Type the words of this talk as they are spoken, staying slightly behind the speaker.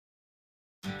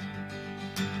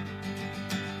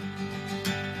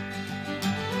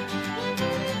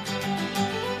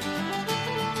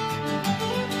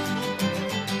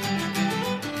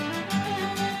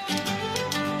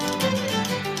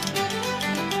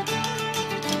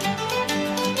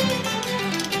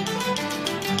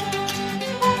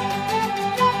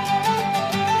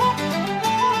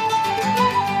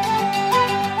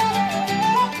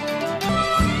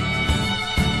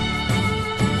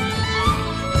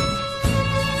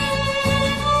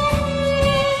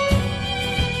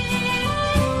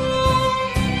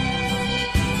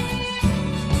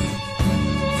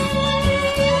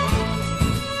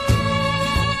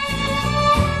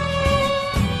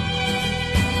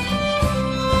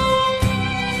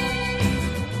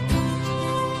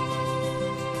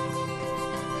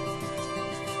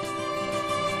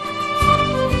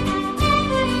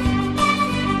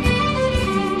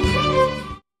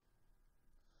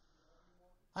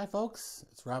Hi folks,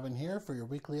 it's Robin here for your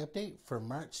weekly update for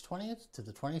March 20th to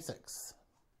the 26th.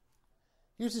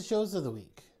 Here's the shows of the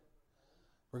week.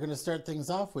 We're going to start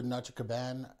things off with Notre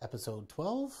Cabane episode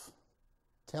 12,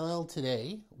 Tell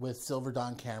Today with Silver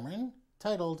Dawn Cameron,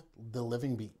 titled The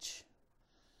Living Beach.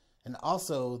 And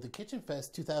also the Kitchen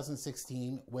Fest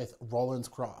 2016 with Roland's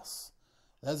Cross.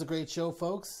 That's a great show,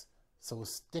 folks, so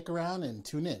stick around and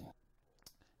tune in.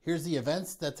 Here's the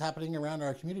events that's happening around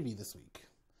our community this week.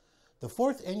 The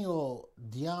 4th annual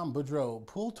Dion Boudreau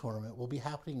Pool Tournament will be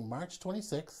happening March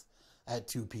 26th at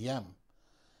 2 p.m.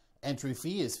 Entry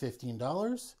fee is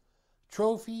 $15.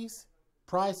 Trophies,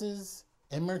 prizes,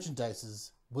 and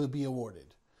merchandises will be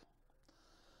awarded.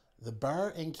 The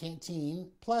bar and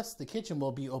canteen plus the kitchen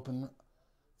will be open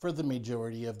for the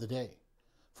majority of the day.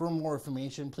 For more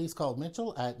information, please call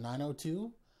Mitchell at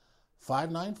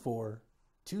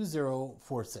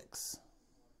 902-594-2046.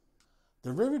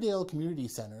 The Riverdale Community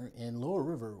Center in Lower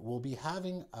River will be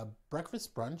having a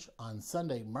breakfast brunch on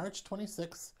Sunday, March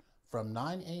 26th from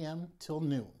 9 a.m. till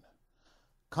noon.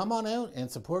 Come on out and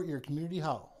support your community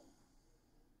hall.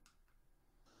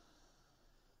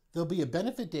 There'll be a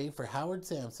benefit day for Howard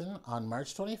Sampson on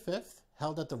March 25th,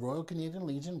 held at the Royal Canadian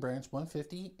Legion Branch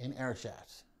 150 in Ayrshire.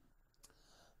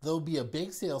 There'll be a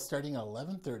bake sale starting at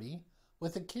 11:30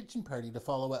 with a kitchen party to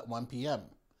follow at 1 p.m.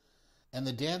 and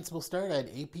the dance will start at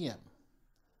 8 p.m.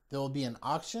 There will be an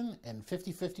auction and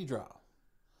 50-50 draw.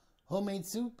 Homemade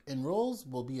soup and rolls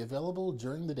will be available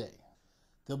during the day.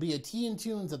 There'll be a tea and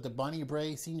tunes at the Bonnie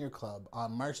Bray Senior Club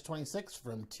on March 26th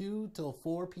from 2 till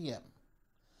 4 p.m.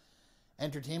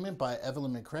 Entertainment by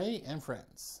Evelyn McRae and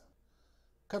friends.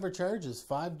 Cover charge is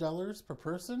 $5 per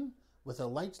person with a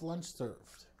light lunch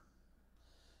served.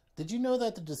 Did you know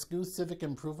that the Discount Civic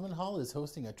Improvement Hall is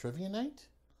hosting a trivia night?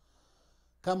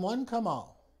 Come one, come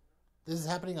all. This is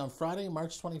happening on Friday,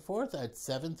 March 24th at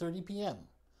 7:30 p.m.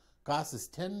 Cost is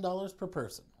 $10 per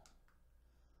person.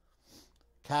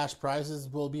 Cash prizes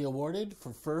will be awarded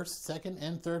for first, second,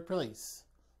 and third place.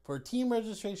 For team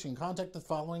registration, contact the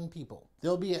following people.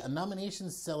 There will be a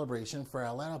nominations celebration for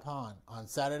Atlanta Pond on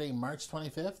Saturday, March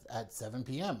 25th at 7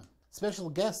 p.m.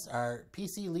 Special guests are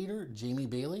PC leader Jamie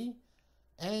Bailey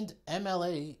and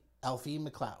MLA Alfie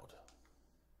McLeod.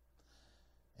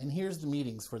 And here's the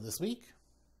meetings for this week.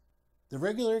 The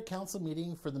regular council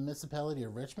meeting for the municipality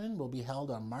of Richmond will be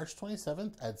held on March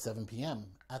 27th at 7 p.m.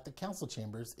 at the council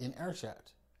chambers in Ayrshire.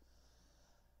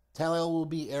 Tallel will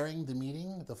be airing the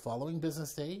meeting the following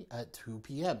business day at 2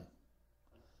 p.m.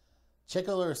 Check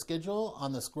out our schedule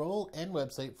on the scroll and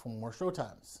website for more show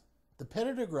times. The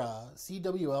Petit de Gras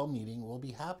CWL meeting will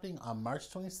be happening on March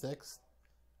 26th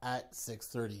at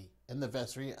 6:30 in the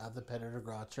vestry of the Petit de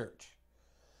Gras Church.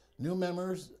 New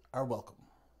members are welcome.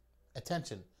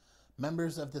 Attention,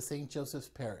 members of the St. Joseph's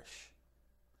Parish.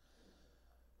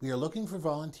 We are looking for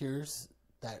volunteers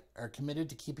that are committed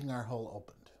to keeping our hall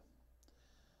opened.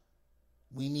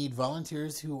 We need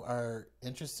volunteers who are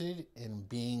interested in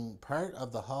being part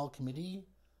of the hall committee,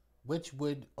 which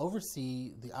would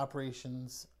oversee the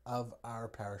operations of our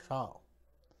parish hall.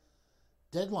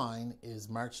 Deadline is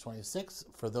March 26th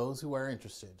for those who are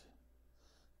interested.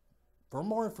 For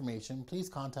more information, please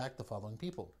contact the following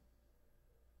people.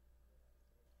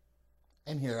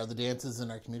 And here are the dances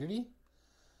in our community.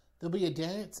 There'll be a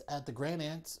dance at the Grand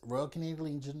Aunts Royal Canadian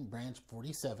Legion Branch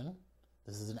 47.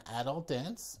 This is an adult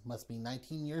dance, must be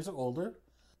 19 years or older.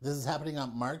 This is happening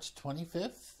on March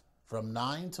 25th from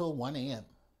 9 till 1 a.m.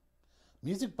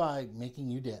 Music by Making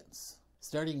You Dance.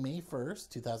 Starting May 1st,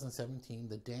 2017,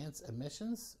 the dance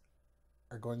admissions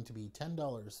are going to be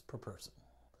 $10 per person.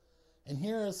 And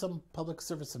here are some public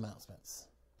service announcements.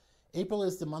 April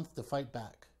is the month to fight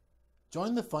back.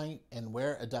 Join the fight and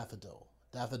wear a daffodil.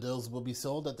 Daffodils will be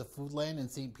sold at the Foodland in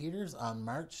St. Peter's on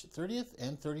March 30th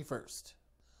and 31st.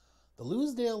 The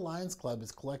Louisdale Lions Club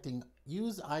is collecting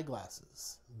used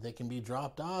eyeglasses. They can be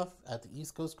dropped off at the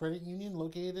East Coast Credit Union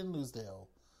located in Louisdale,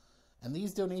 and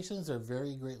these donations are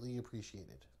very greatly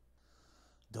appreciated.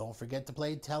 Don't forget to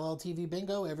play Tell TV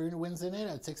Bingo every Wednesday night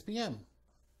at 6 p.m.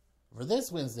 For this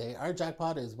Wednesday, our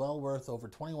jackpot is well worth over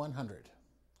 $2,100.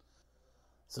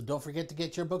 So don't forget to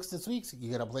get your books this week. You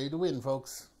gotta play to win,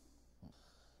 folks.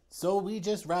 So we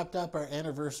just wrapped up our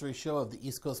anniversary show of the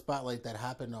East Coast Spotlight that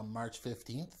happened on March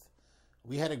 15th.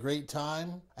 We had a great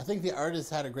time. I think the artists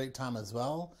had a great time as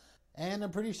well. And I'm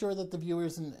pretty sure that the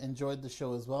viewers enjoyed the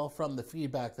show as well from the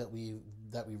feedback that we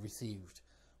received.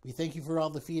 We thank you for all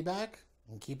the feedback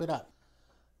and keep it up.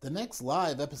 The next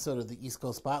live episode of the East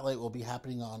Coast Spotlight will be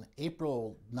happening on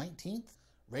April 19th,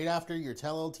 right after your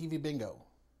Tell TV Bingo.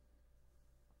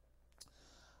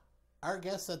 Our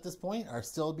guests at this point are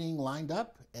still being lined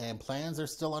up and plans are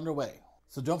still underway.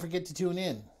 So don't forget to tune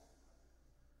in.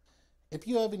 If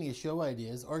you have any show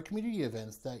ideas or community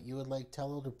events that you would like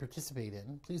Tello to participate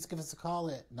in, please give us a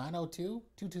call at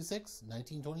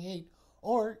 902-226-1928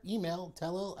 or email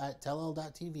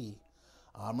tello@tello.tv.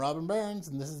 I'm Robin Burns,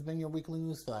 and this has been your weekly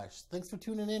news flash. Thanks for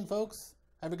tuning in, folks.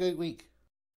 Have a great week.